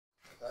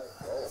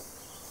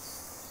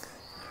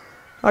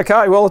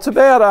Okay, well it's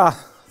about, I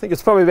think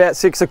it's probably about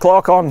 6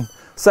 o'clock on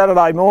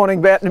Saturday morning,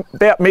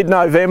 about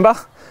mid-November.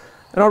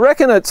 And I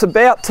reckon it's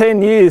about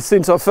 10 years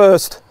since I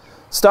first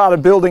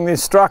started building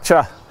this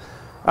structure.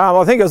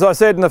 I think, as I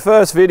said in the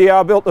first video,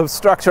 I built the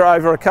structure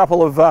over a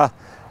couple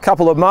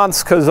of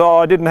months because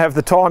I didn't have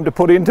the time to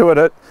put into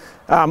it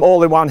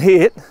all in one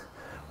hit.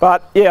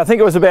 But yeah, I think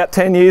it was about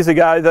 10 years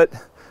ago that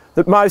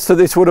most of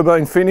this would have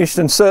been finished,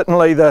 and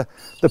certainly the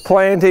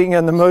planting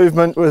and the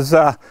movement was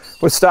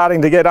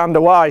starting to get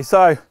underway.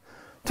 So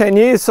 10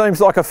 years seems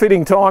like a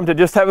fitting time to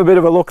just have a bit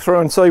of a look through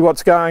and see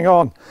what's going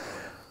on.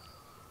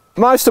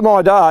 Most of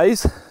my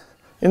days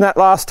in that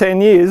last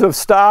 10 years have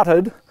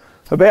started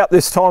about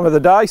this time of the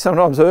day,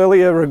 sometimes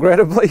earlier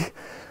regrettably,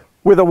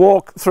 with a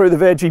walk through the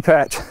veggie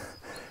patch.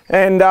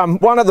 And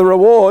one of the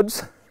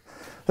rewards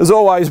has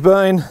always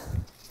been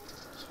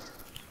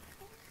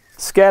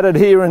scattered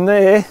here and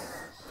there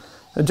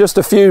are just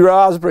a few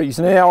raspberries.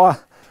 Now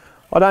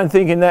I don't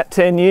think in that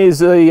 10 years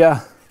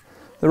the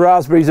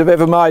raspberries have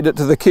ever made it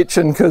to the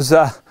kitchen, because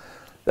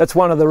that's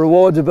one of the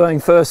rewards of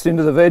being first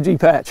into the veggie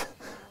patch.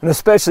 And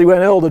especially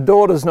when elder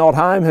daughter's not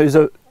home, who's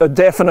a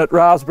definite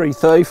raspberry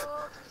thief.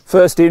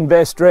 First in,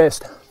 best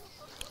dressed.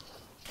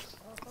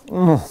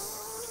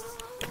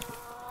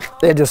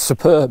 They're just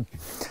superb.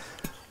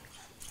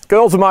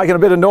 Girls are making a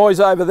bit of noise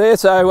over there,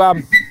 so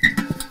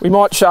we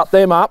might shut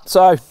them up.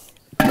 So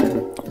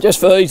just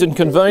for ease and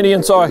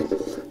convenience, I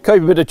keep a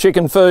bit of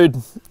chicken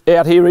food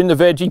out here in the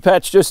veggie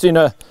patch, just in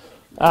a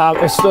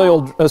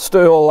steel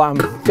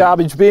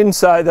garbage bin,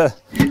 so the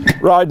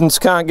rodents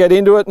can't get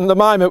into it. And at the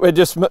moment we're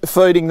just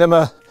feeding them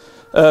a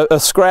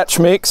scratch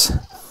mix.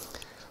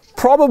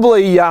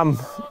 Probably not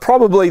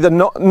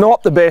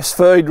the best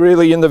feed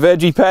really in the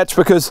veggie patch,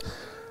 because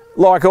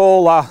like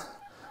all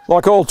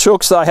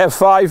chooks, they have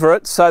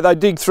favourites. So they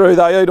dig through,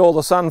 they eat all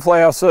the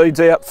sunflower seeds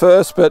out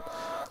first, but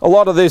a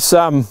lot of this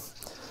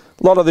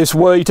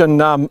wheat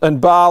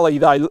and barley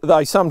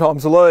they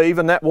sometimes leave,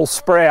 and that will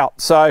sprout.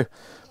 So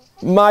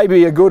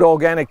maybe a good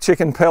organic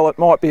chicken pellet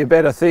might be a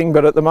better thing,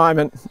 but at the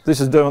moment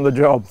this is doing the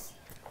job.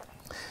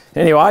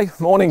 Anyway,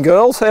 morning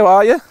girls, how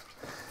are you?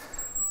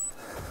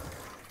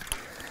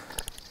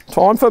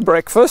 Time for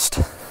breakfast.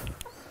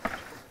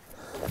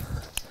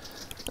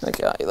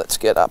 Okay, let's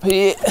get up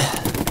here.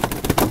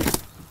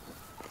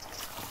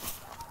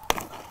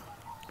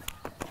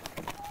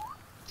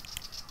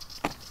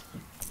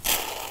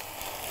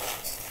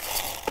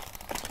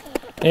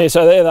 Yeah,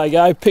 so there they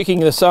go,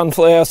 picking the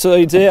sunflower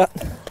seeds out.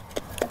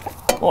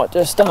 Might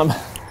just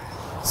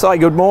say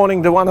good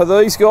morning to one of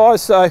these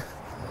guys. So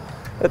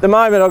at the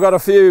moment I've got a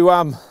few,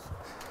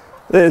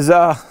 there's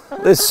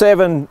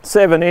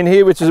seven in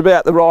here, which is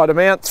about the right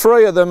amount.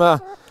 3 of them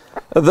are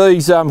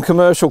these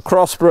commercial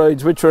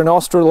crossbreeds, which are an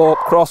Australorp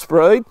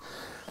crossbreed.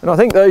 And I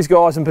think these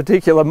guys in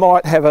particular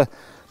might have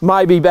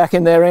maybe back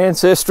in their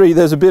ancestry,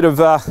 there's a bit of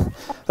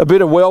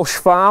Welsh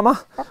farmer.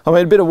 I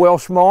mean, a bit of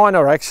Welsh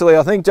miner actually,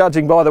 I think,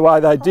 judging by the way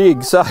they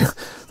dig. So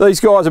these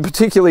guys are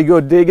particularly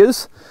good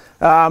diggers.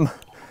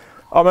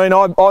 I mean,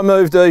 I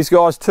moved these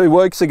guys 2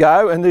 weeks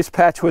ago, and this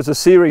patch was a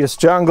serious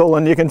jungle,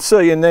 and you can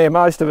see in there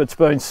most of it's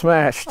been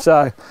smashed.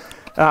 So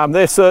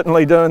they're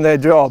certainly doing their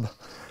job.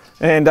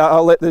 And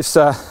I'll let this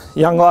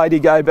young lady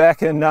go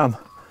back and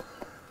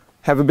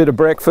have a bit of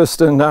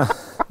breakfast, and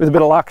with a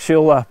bit of luck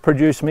she'll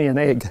produce me an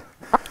egg.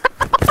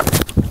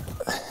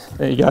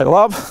 There you go,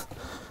 love.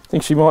 I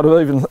think she might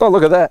have even, oh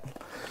look at that,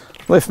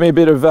 left me a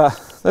bit of,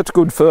 that's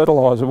good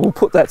fertiliser. We'll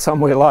put that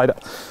somewhere later.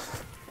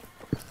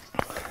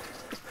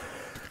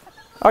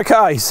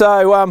 Okay,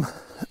 so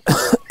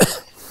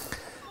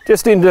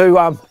just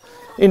into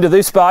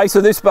this bay.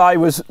 So this bay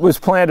was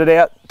planted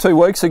out 2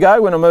 weeks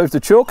ago when I moved the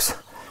chooks,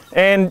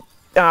 and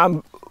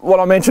what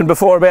I mentioned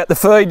before about the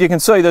feed, you can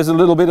see there's a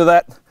little bit of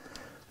that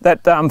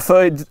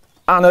feed,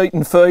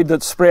 uneaten feed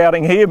that's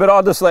sprouting here, but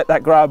I'll just let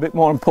that grow a bit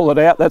more and pull it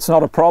out. That's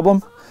not a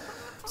problem.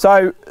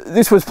 So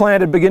this was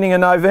planted beginning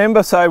of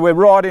November, so we're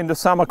right into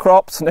summer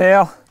crops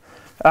now.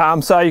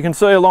 So you can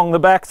see along the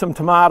back some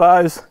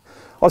tomatoes.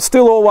 I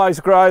still always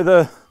grow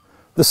the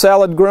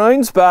salad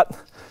greens, but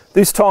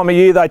this time of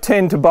year they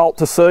tend to bolt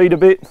to seed a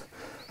bit.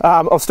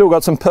 I've still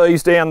got some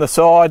peas down the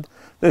side.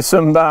 There's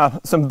some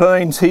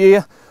beans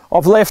here.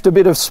 I've left a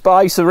bit of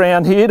space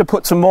around here to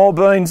put some more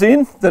beans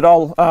in that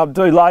I'll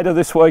do later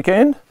this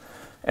weekend.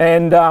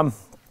 And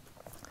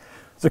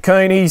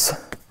zucchinis,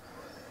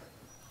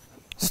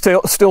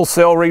 still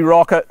celery,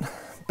 rocket.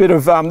 Bit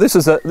of this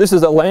is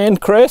a land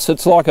cress.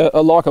 It's like a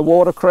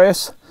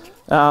watercress,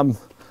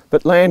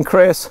 but land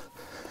cress.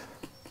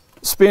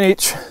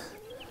 Spinach,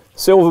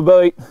 silver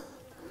beet,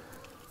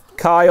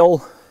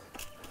 kale,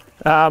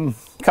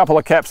 couple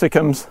of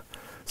capsicums.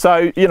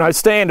 So, you know,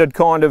 standard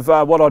kind of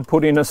what I'd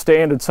put in a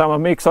standard summer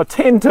mix. I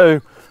tend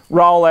to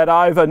roll that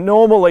over.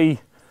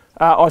 Normally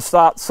I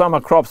start summer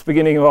crops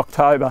beginning of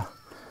October.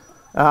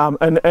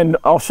 And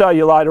I'll show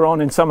you later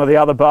on in some of the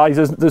other bays,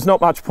 there's not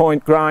much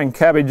point growing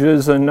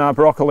cabbages and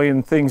broccoli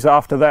and things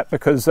after that,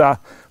 because the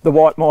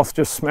white moth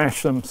just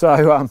smashed them.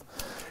 So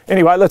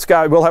anyway, let's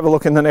go. We'll have a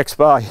look in the next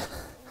bay.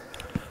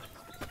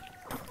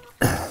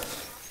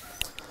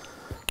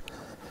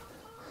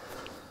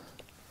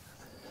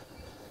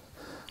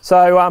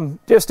 So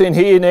just in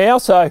here now,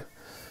 so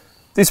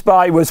this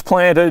bay was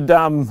planted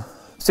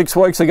 6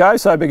 weeks ago,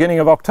 so beginning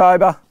of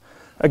October.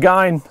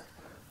 Again,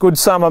 good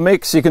summer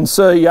mix. You can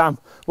see, well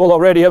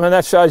already, I mean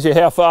that shows you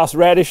how fast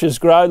radishes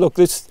grow. Look,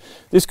 this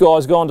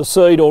guy's gone to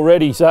seed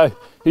already, so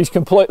he's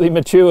completely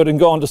matured and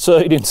gone to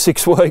seed in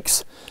 6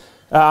 weeks.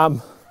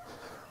 Oh,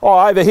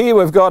 over here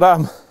we've got,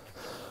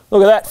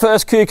 look at that,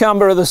 first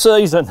cucumber of the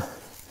season.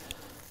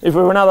 If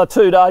we were another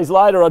 2 days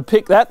later, I'd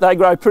pick that. They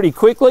grow pretty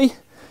quickly.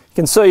 You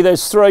can see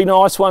there's 3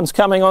 nice ones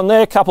coming on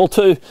there,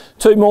 two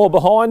more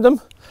behind them.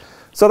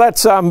 So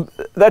that's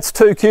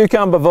 2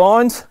 cucumber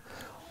vines.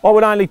 I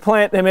would only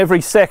plant them every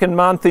 2nd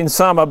month in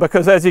summer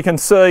because, as you can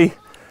see,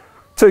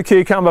 2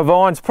 cucumber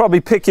vines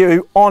probably pick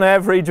you on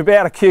average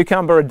about a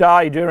cucumber a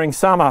day during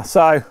summer.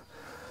 So,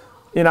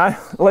 you know,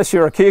 unless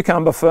you're a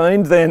cucumber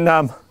fiend, then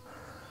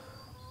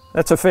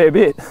that's a fair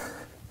bit.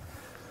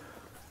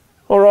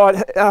 All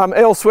right,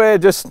 elsewhere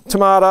just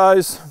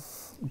tomatoes,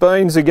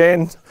 beans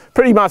again,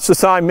 pretty much the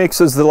same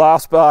mix as the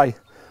last bay.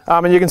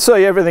 And you can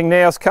see everything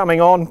now is coming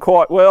on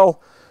quite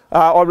well.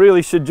 I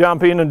really should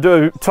jump in and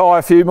tie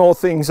a few more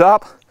things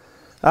up,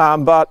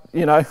 but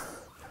you know,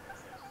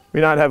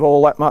 we don't have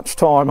all that much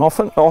time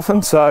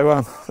often,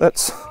 so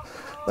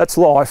that's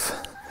life.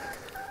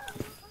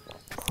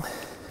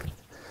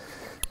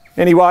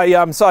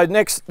 Anyway, so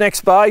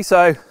next bay,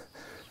 so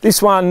this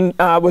one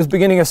was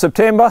beginning of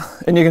September,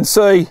 and you can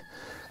see,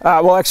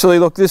 well actually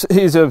look,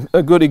 here's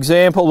a good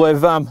example.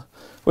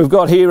 We've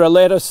got here a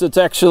lettuce that's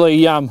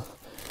actually,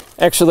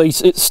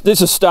 this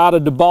has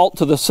started to bolt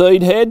to the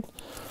seed head.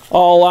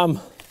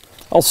 I'll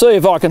see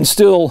if I can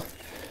still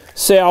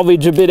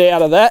salvage a bit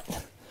out of that.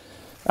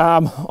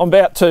 I'm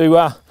about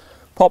to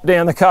pop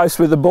down the coast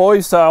with the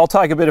boys, so I'll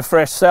take a bit of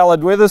fresh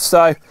salad with us.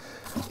 So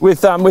with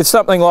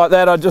something like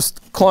that, I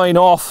just clean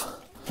off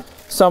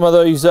some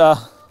of these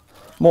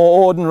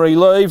more ordinary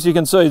leaves. You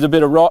can see there's a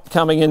bit of rot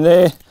coming in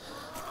there.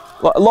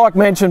 Like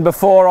mentioned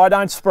before, I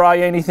don't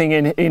spray anything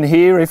in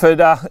here. If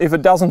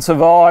it doesn't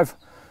survive,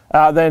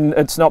 then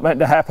it's not meant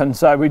to happen,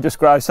 so we just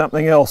grow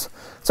something else.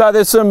 So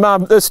there's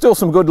still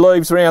some good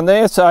leaves around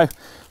there, so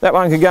that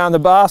one can go in the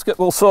basket.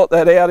 We'll sort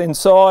that out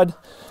inside.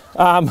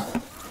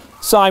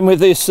 Same with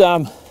this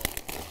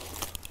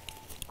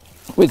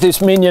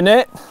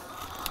mignonette.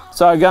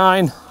 So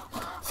again,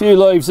 a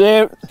few leaves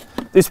there.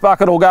 This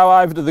bucket will go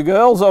over to the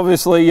girls.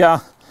 Obviously,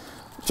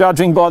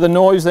 judging by the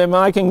noise they're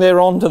making, they're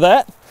on to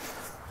that.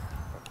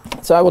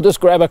 So we'll just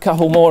grab a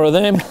couple more of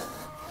them.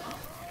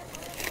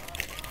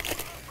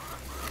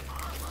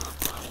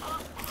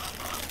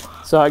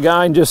 So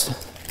again,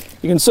 just,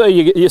 you can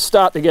see you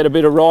start to get a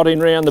bit of rot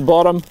in around the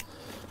bottom.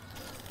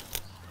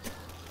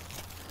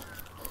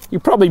 You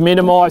probably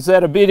minimise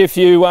that a bit if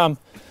you,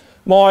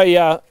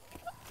 my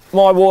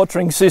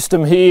watering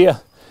system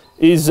here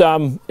is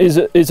a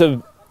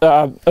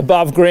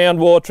above ground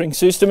watering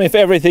system. If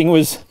everything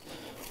was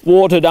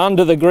watered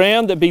under the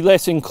ground, they'd be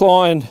less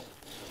inclined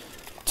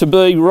to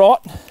be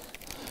rot.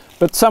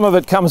 But some of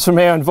it comes from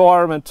our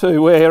environment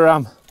too,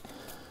 where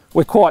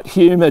we're quite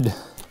humid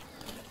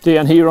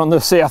down here on the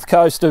south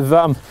coast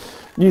of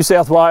New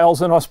South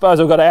Wales, and I suppose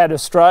I've got to add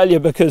Australia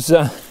because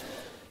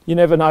you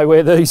never know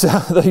where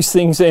these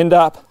things end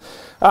up.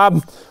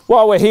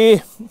 While we're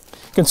here, you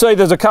can see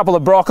there's a couple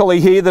of broccoli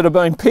here that have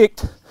been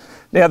picked.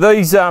 Now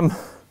these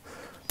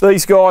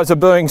guys are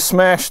being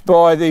smashed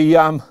by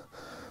the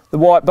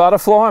white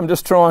butterfly. I'm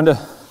just trying to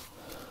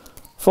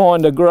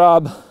find a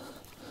grub.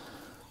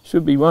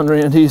 Should be one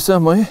around here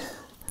somewhere.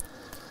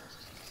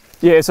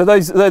 Yeah, so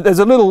there's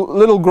a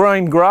little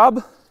green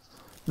grub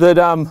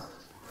that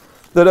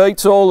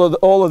eats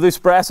all of this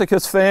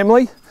brassicas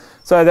family.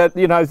 So that,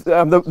 you know,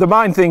 the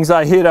main things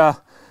they hit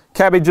are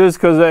cabbages,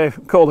 because they're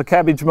called a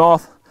cabbage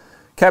moth,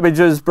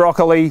 cabbages,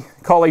 broccoli,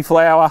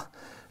 cauliflower,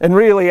 and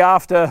really I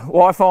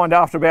find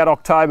after about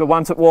October,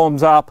 once it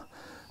warms up,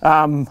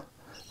 they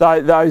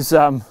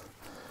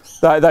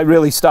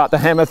really start to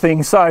hammer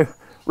things. So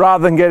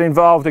rather than get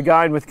involved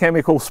again with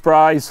chemical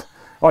sprays,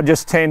 I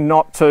just tend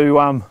not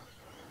to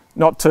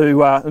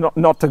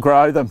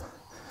grow them.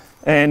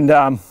 And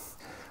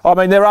I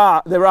mean, there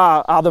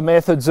are other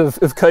methods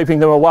of keeping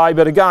them away,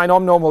 but again,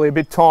 I'm normally a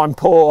bit time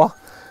poor,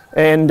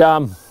 and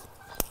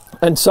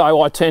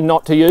so I tend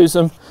not to use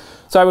them.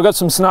 So we've got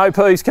some snow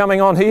peas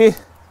coming on here.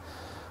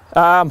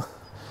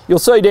 You'll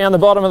see down the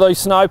bottom of these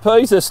snow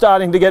peas, they're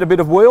starting to get a bit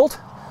of wilt.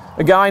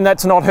 Again,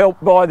 that's not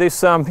helped by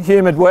this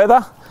humid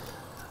weather.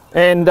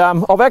 And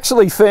I've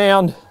actually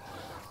found,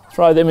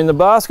 throw them in the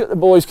basket, the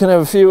boys can have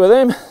a few of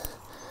them.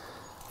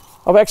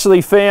 I've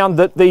actually found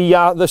that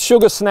the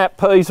sugar snap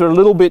peas are a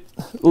little bit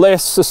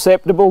less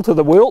susceptible to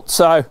the wilt,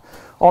 so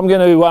I'm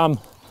going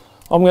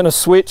to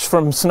switch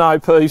from snow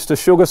peas to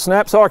sugar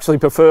snaps. I actually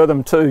prefer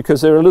them too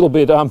because they're a little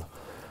bit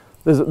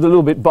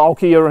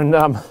bulkier,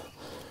 and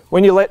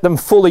when you let them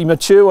fully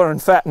mature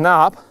and fatten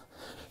up,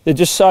 they're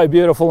just so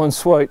beautiful and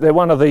sweet. They're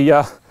one of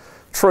the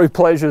true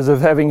pleasures of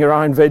having your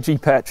own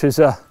veggie patch, is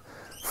a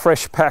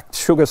fresh packed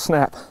sugar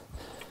snap.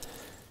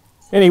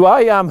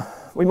 Anyway,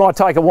 we might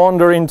take a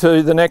wander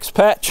into the next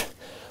patch.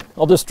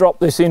 I'll just drop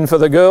this in for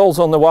the girls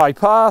on the way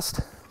past.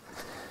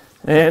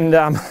 And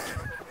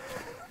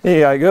here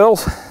you go,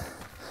 girls.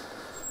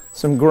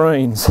 Some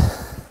greens.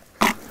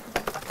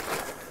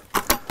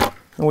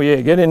 Oh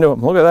yeah, get into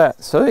them. Look at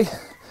that. See?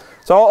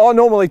 So I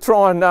normally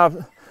try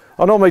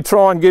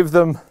and give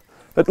them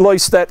at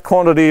least that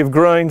quantity of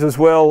greens as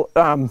well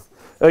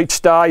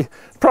each day.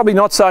 Probably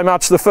not so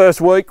much the first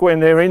week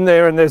when they're in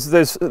there and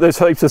there's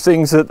heaps of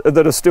things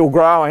that are still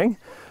growing.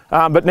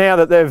 But now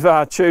that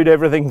they've chewed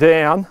everything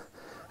down,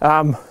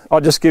 I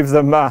just give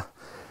them,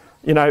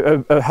 you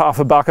know, a half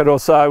a bucket or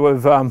so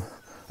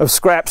of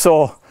scraps,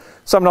 or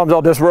sometimes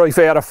I'll just reef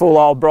out a full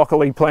old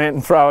broccoli plant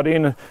and throw it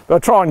in. But I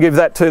try and give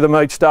that to them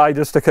each day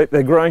just to keep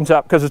their greens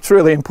up, because it's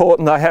really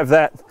important they have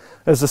that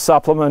as a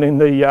supplement in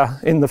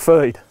the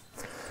feed.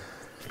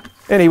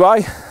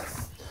 Anyway,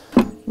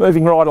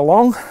 moving right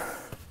along.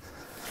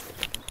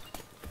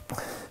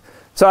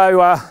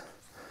 So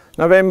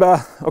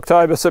November,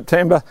 October,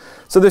 September.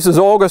 So this is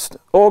August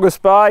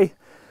Bay.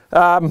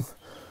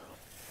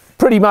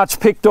 Pretty much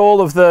picked all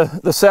of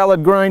the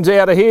salad greens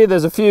out of here.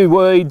 There's a few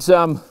weeds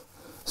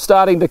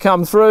starting to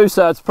come through,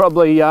 so it's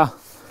probably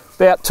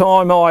about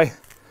time I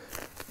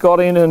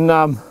got in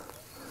and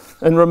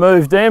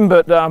removed them,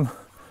 but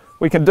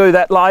we can do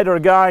that later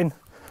again.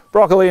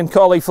 Broccoli and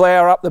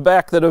cauliflower up the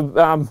back that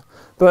are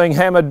being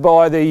hammered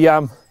by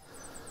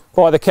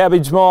the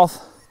cabbage moth.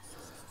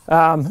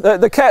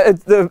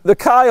 The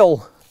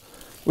kale,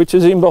 which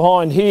is in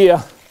behind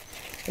here,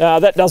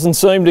 that doesn't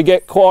seem to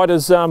get quite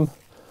as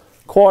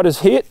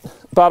hit,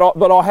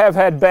 but I have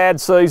had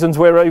bad seasons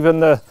where even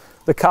the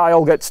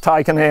kale gets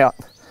taken out.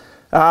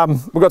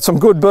 We've got some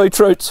good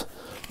beetroots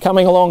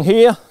coming along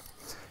here,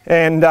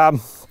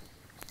 and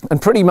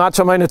pretty much,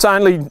 I mean, it's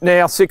only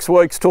now 6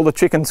 weeks till the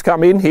chickens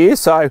come in here,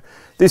 so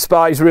this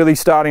bay is really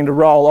starting to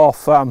roll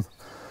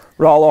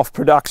off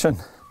production.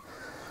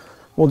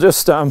 We'll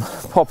just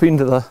pop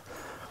into the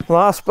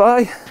last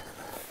bay.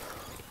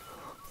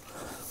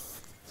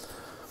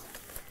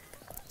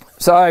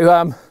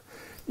 So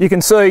you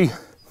can see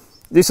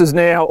this is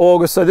now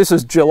August, so this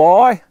is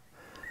July.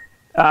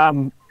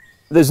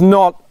 There's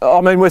not,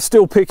 I mean, we're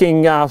still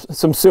picking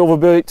some silver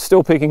beet,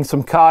 still picking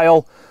some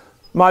kale.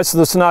 Most of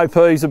the snow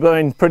peas have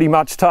been pretty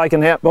much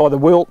taken out by the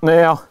wilt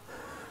now.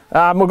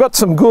 We've got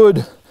some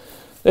good,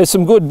 there's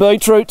some good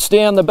beetroots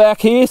down the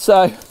back here,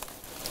 so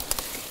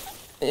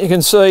you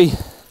can see,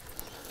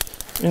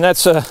 and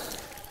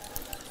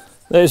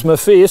there's my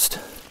fist.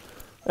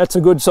 That's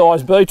a good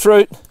sized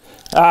beetroot.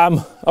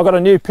 I've got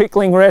a new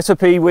pickling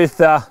recipe with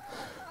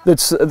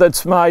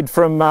that's made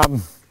from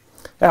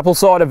apple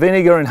cider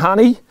vinegar and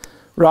honey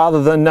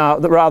rather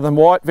than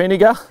white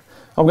vinegar.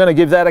 I'm going to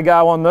give that a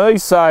go on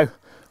these, so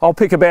I'll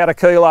pick about 1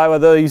 kilo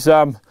of these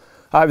over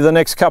the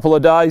next couple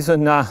of days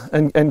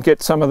and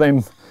get some of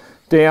them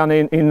down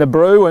in the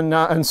brew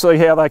and see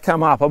how they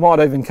come up. I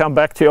might even come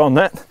back to you on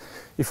that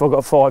if I've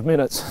got 5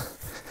 minutes.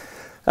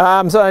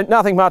 So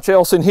nothing much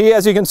else in here.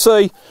 As you can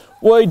see,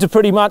 weeds are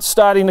pretty much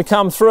starting to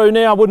come through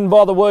now. I wouldn't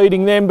bother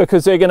weeding them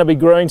because they're going to be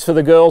greens for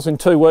the girls in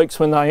 2 weeks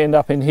when they end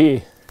up in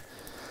here.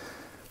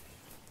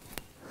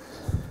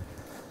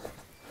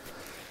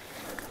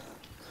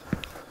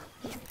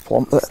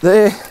 Plump that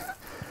there.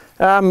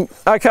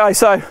 Okay,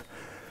 so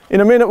in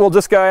a minute we'll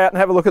just go out and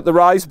have a look at the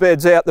raised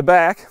beds out the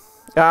back.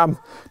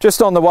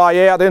 Just on the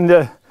way out in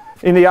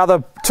the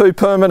other 2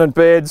 permanent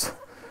beds,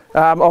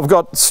 I've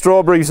got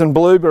strawberries and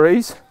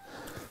blueberries.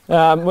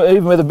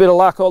 Even with a bit of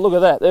luck, oh look at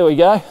that, there we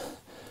go.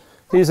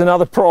 Here's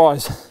another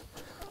prize,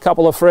 a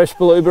couple of fresh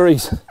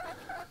blueberries.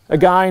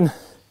 Again,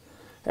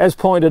 as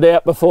pointed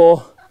out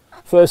before,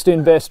 first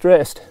in, best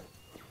dressed.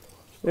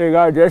 There you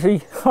go,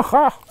 Jesse.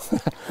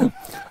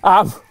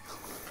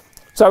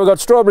 So we've got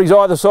strawberries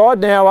either side.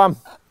 Now,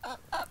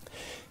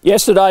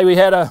 yesterday we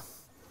had a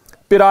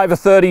bit over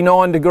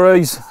 39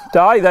 degrees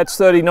day. That's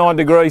 39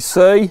 degrees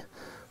C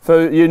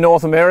for you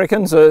North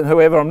Americans,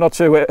 whoever, I'm not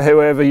sure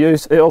whoever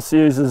else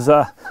uses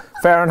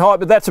Fahrenheit,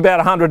 but that's about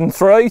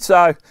 103.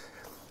 So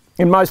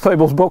in most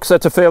people's books,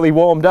 that's a fairly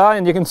warm day.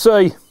 And you can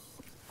see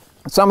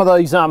some of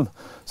these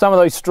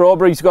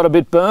strawberries got a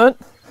bit burnt.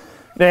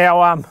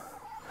 Now,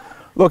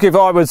 look, if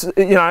I was,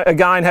 you know,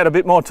 again had a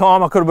bit more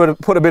time, I could have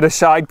put a bit of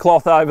shade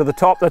cloth over the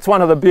top. That's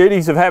one of the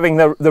beauties of having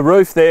the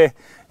roof there.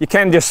 You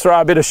can just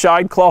throw a bit of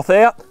shade cloth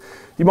out.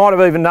 You might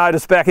have even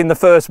noticed back in the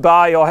first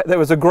bay, there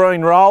was a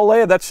green roll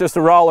there. That's just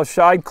a roll of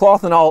shade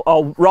cloth, and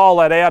I'll roll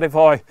that out if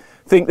I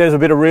think there's a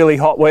bit of really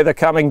hot weather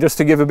coming, just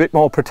to give a bit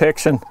more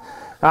protection.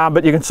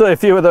 But you can see a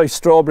few of these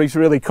strawberries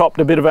really copped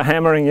a bit of a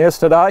hammering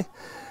yesterday.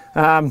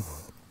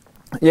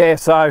 Yeah,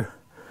 so,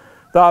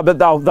 but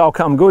they'll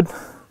come good.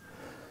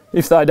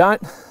 If they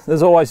don't,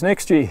 there's always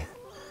next year.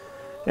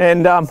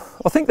 And I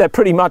think that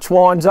pretty much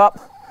winds up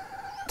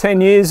 10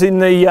 years in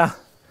the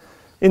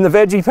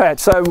veggie patch.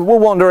 So we'll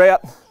wander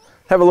out,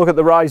 have a look at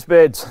the raised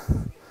beds.